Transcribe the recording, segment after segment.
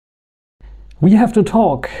We have to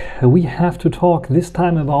talk. We have to talk this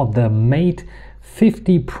time about the Mate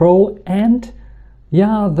 50 Pro and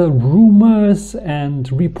the rumors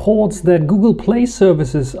and reports that Google Play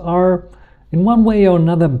services are in one way or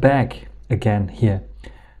another back again here.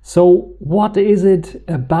 So what is it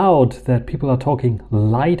about that people are talking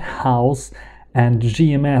LightHouse and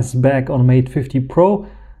GMS back on Mate 50 Pro?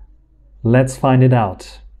 Let's find it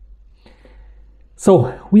out.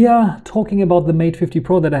 So we are talking about the Mate 50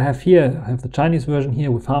 Pro that I have here. I have the Chinese version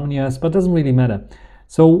here with HarmonyOS, but it doesn't really matter.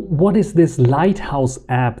 So what is this LightHouse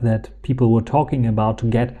app that people were talking about to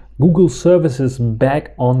get Google services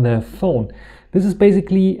back on their phone? This is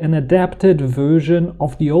basically an adapted version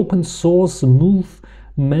of the open source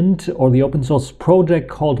movement or the open source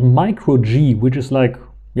project called MicroG, which is like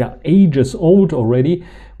ages old already,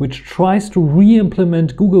 which tries to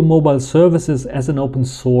re-implement Google mobile services as an open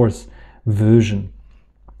source version.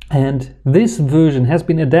 And this version has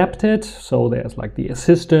been adapted, so there's like the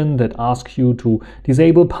assistant that asks you to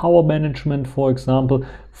disable power management, for example,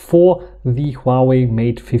 for the Huawei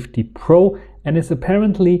Mate 50 Pro, and is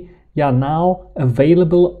apparently now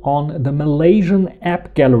available on the Malaysian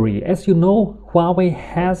app gallery. As you know, Huawei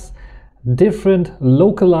has different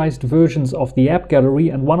localized versions of the app gallery,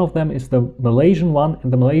 and one of them is the Malaysian one,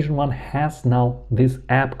 and the Malaysian one has now this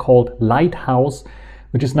app called LightHouse,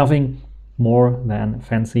 which is nothing more than a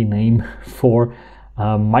fancy name for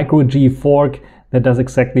MicroG fork that does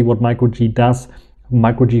exactly what MicroG does.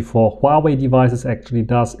 MicroG for Huawei devices actually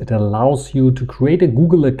does. It allows you to create a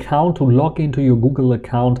Google account, to log into your Google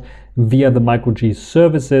account via the MicroG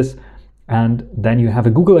services, and then you have a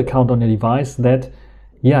Google account on your device that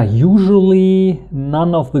usually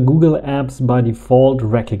none of the Google apps by default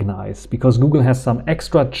recognize, because Google has some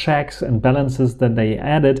extra checks and balances that they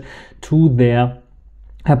added to their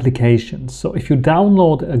applications. So if you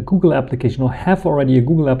download a Google application or have already a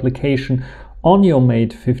Google application on your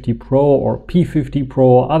Mate 50 Pro or P50 Pro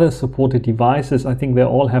or other supported devices, I think they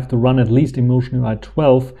all have to run at least Emotion UI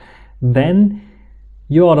 12, then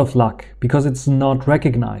you're out of luck because it's not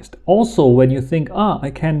recognized. Also, when you think,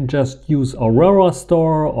 I can just use Aurora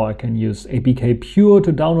Store or I can use APK Pure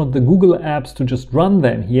to download the Google apps to just run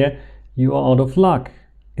them here, you are out of luck.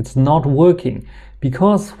 It's not working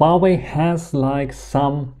because Huawei has like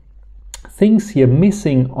some things here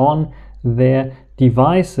missing on their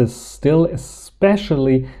devices still,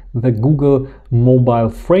 especially the Google mobile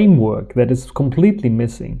framework that is completely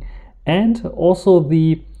missing, and also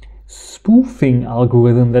the spoofing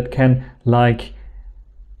algorithm that can like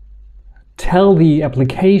tell the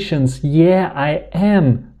applications, I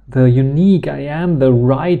am the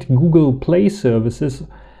right Google Play services,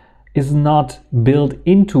 is not built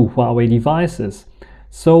into Huawei devices.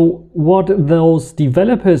 So what those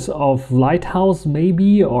developers of LightHouse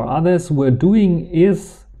maybe or others were doing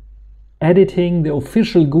is editing the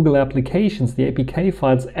official Google applications, the APK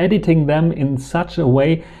files, editing them in such a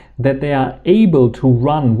way that they are able to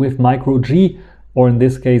run with MicroG, or in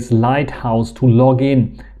this case LightHouse, to log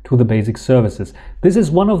in to the basic services. This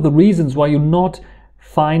is one of the reasons why you not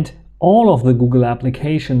find all of the Google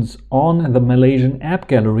applications on the Malaysian app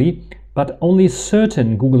gallery, but only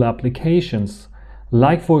certain Google applications,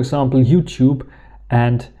 like for example YouTube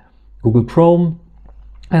and Google Chrome,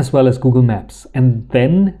 as well as Google Maps. And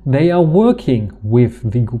then they are working with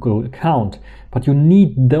the Google account. But you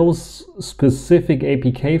need those specific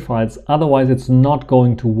APK files, otherwise it's not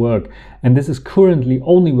going to work. And this is currently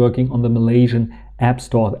only working on the Malaysian App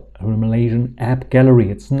Store, Malaysian App Gallery.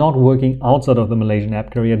 It's not working outside of the Malaysian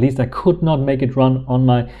App Gallery. At least I could not make it run on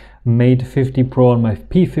my Mate 50 Pro, on my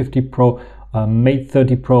P50 Pro, Mate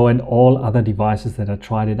 30 Pro, and all other devices that I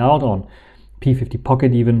tried it out on. P50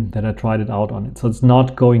 Pocket even, that I tried it out on it. So it's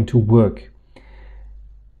not going to work.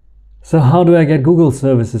 So how do I get Google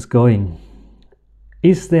services going?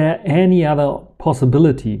 Is there any other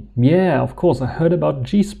possibility? Yeah, of course, I heard about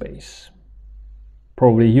GSpace.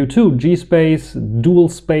 Probably you too. GSpace, Dual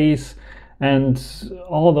Space, and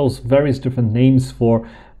all those various different names for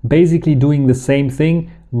basically doing the same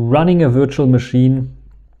thing, running a virtual machine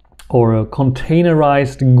or a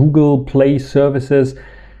containerized Google Play services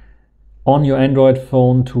on your Android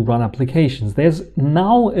phone to run applications. There's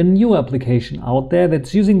now a new application out there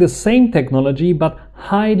that's using the same technology but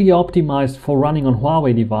highly optimized for running on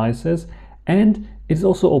Huawei devices, and it's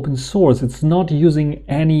also open source. It's not using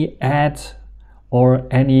any ad or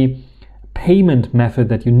any payment method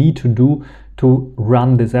that you need to do to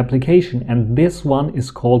run this application, and this one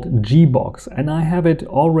is called Gbox, and I have it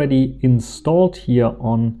already installed here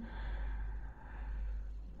on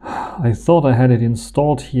I thought I had it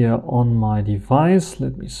installed here on my device.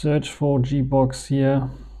 Let me search for Gbox here.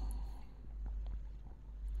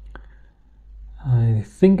 I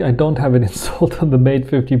think I don't have it installed on the Mate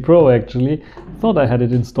 50 Pro actually. Thought I had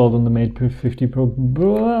it installed on the Mate P50 Pro,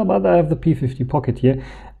 but I have the P50 Pocket here,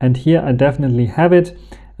 and here I definitely have it.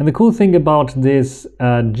 And the cool thing about this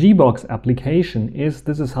Gbox application is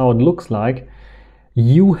this is how it looks like.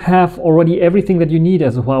 You have already everything that you need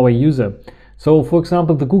as a Huawei user. So for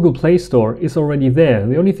example, the Google Play Store is already there.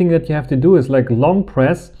 The only thing that you have to do is like long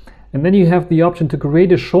press, and then you have the option to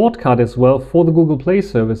create a shortcut as well for the Google Play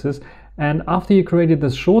services. And after you created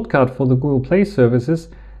this shortcut for the Google Play services,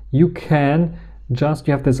 you can just,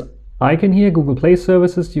 you have this icon here, Google Play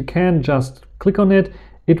services, you can just click on it.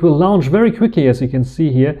 It will launch very quickly, as you can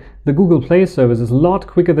see here. The Google Play service is a lot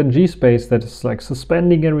quicker than GSpace, that is like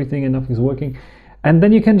suspending everything and nothing's working. And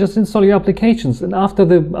then you can just install your applications. And after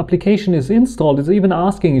the application is installed, it's even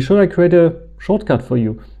asking, should I create a shortcut for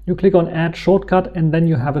you? You click on Add Shortcut, and then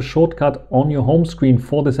you have a shortcut on your home screen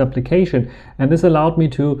for this application. And this allowed me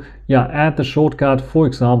to add the shortcut, for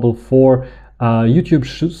example, for YouTube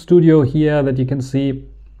Studio here that you can see,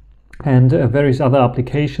 and various other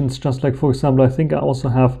applications. Just like, for example, I think I also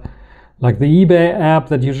have like the eBay app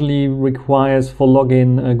that usually requires for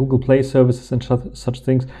login Google Play services and such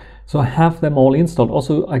things. So I have them all installed.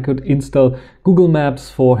 Also, I could install Google Maps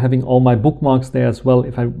for having all my bookmarks there as well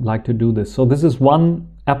if I like to do this. So this is one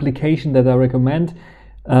application that I recommend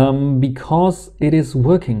because it is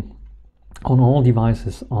working on all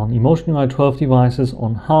devices, on EmotionUI 12 devices,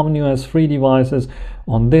 on HarmonyOS 3 devices,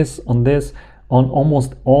 on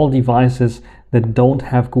almost all devices that don't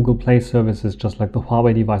have Google Play services, just like the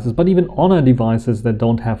Huawei devices, but even Honor devices that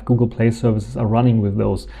don't have Google Play services are running with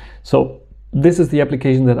those. So this is the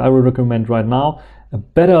application that I would recommend right now, a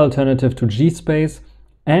better alternative to GSpace,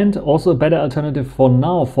 and also a better alternative for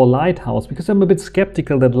now for LightHouse, because I'm a bit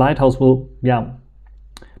skeptical that LightHouse will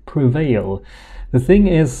prevail. The thing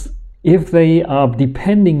is, if they are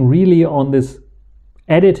depending really on this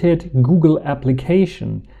edited Google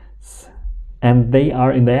application and they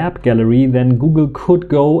are in the app gallery, then Google could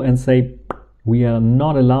go and say, we are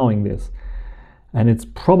not allowing this. And it's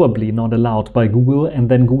probably not allowed by Google, and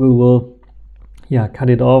then Google will cut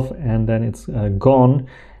it off, and then it's gone.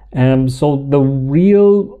 So the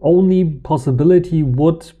real only possibility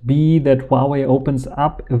would be that Huawei opens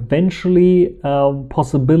up eventually a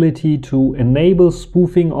possibility to enable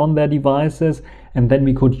spoofing on their devices, and then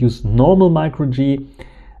we could use normal microG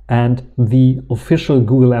and the official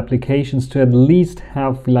Google applications to at least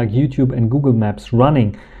have like YouTube and Google Maps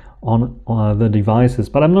running on the devices.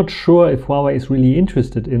 But I'm not sure if Huawei is really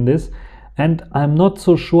interested in this. And I'm not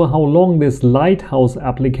so sure how long this LightHouse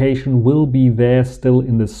application will be there still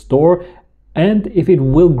in the store, and if it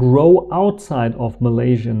will grow outside of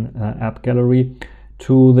Malaysian app gallery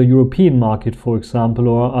to the European market, for example,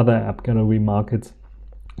 or other app gallery markets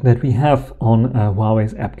that we have on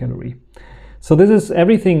Huawei's app gallery. So this is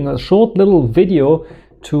everything, a short little video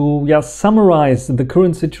to summarize the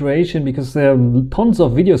current situation, because there are tons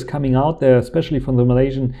of videos coming out there, especially from the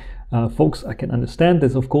Malaysian folks. I can understand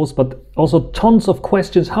this, of course, but also tons of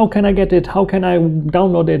questions. How can I get it? How can I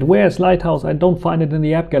download it? Where's LightHouse? I don't find it in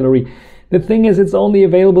the app gallery. The thing is, it's only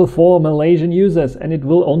available for Malaysian users, and it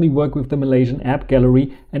will only work with the Malaysian app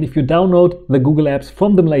gallery. And if you download the Google apps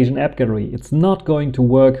from the Malaysian app gallery, it's not going to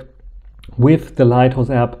work with the LightHouse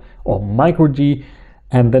app or microG,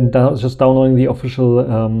 and then just downloading the official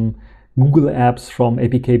Google apps from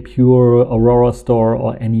APK Pure, Aurora Store,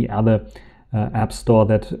 or any other app store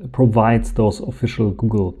that provides those official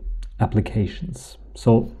Google applications.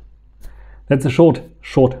 So that's a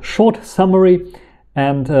short summary.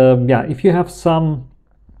 And if you have some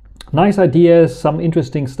nice ideas, some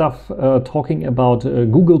interesting stuff talking about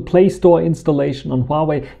Google Play Store installation on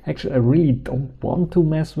Huawei. Actually, I really don't want to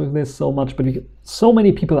mess with this so much, but so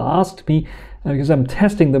many people asked me, because I'm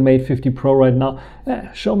testing the Mate 50 Pro right now,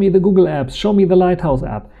 show me the Google apps, show me the LightHouse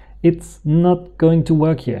app. It's not going to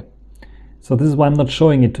work here. So this is why I'm not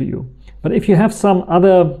showing it to you. But if you have some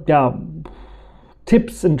other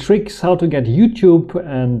tips and tricks how to get YouTube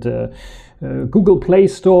and Google Play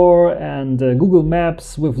Store and Google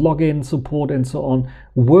Maps with login support and so on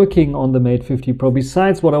working on the Mate 50 Pro,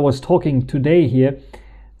 besides what I was talking today here,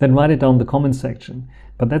 then write it down in the comment section.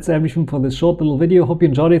 But that's everything for this short little video. Hope you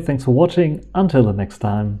enjoyed it. Thanks for watching. Until the next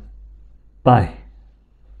time. Bye.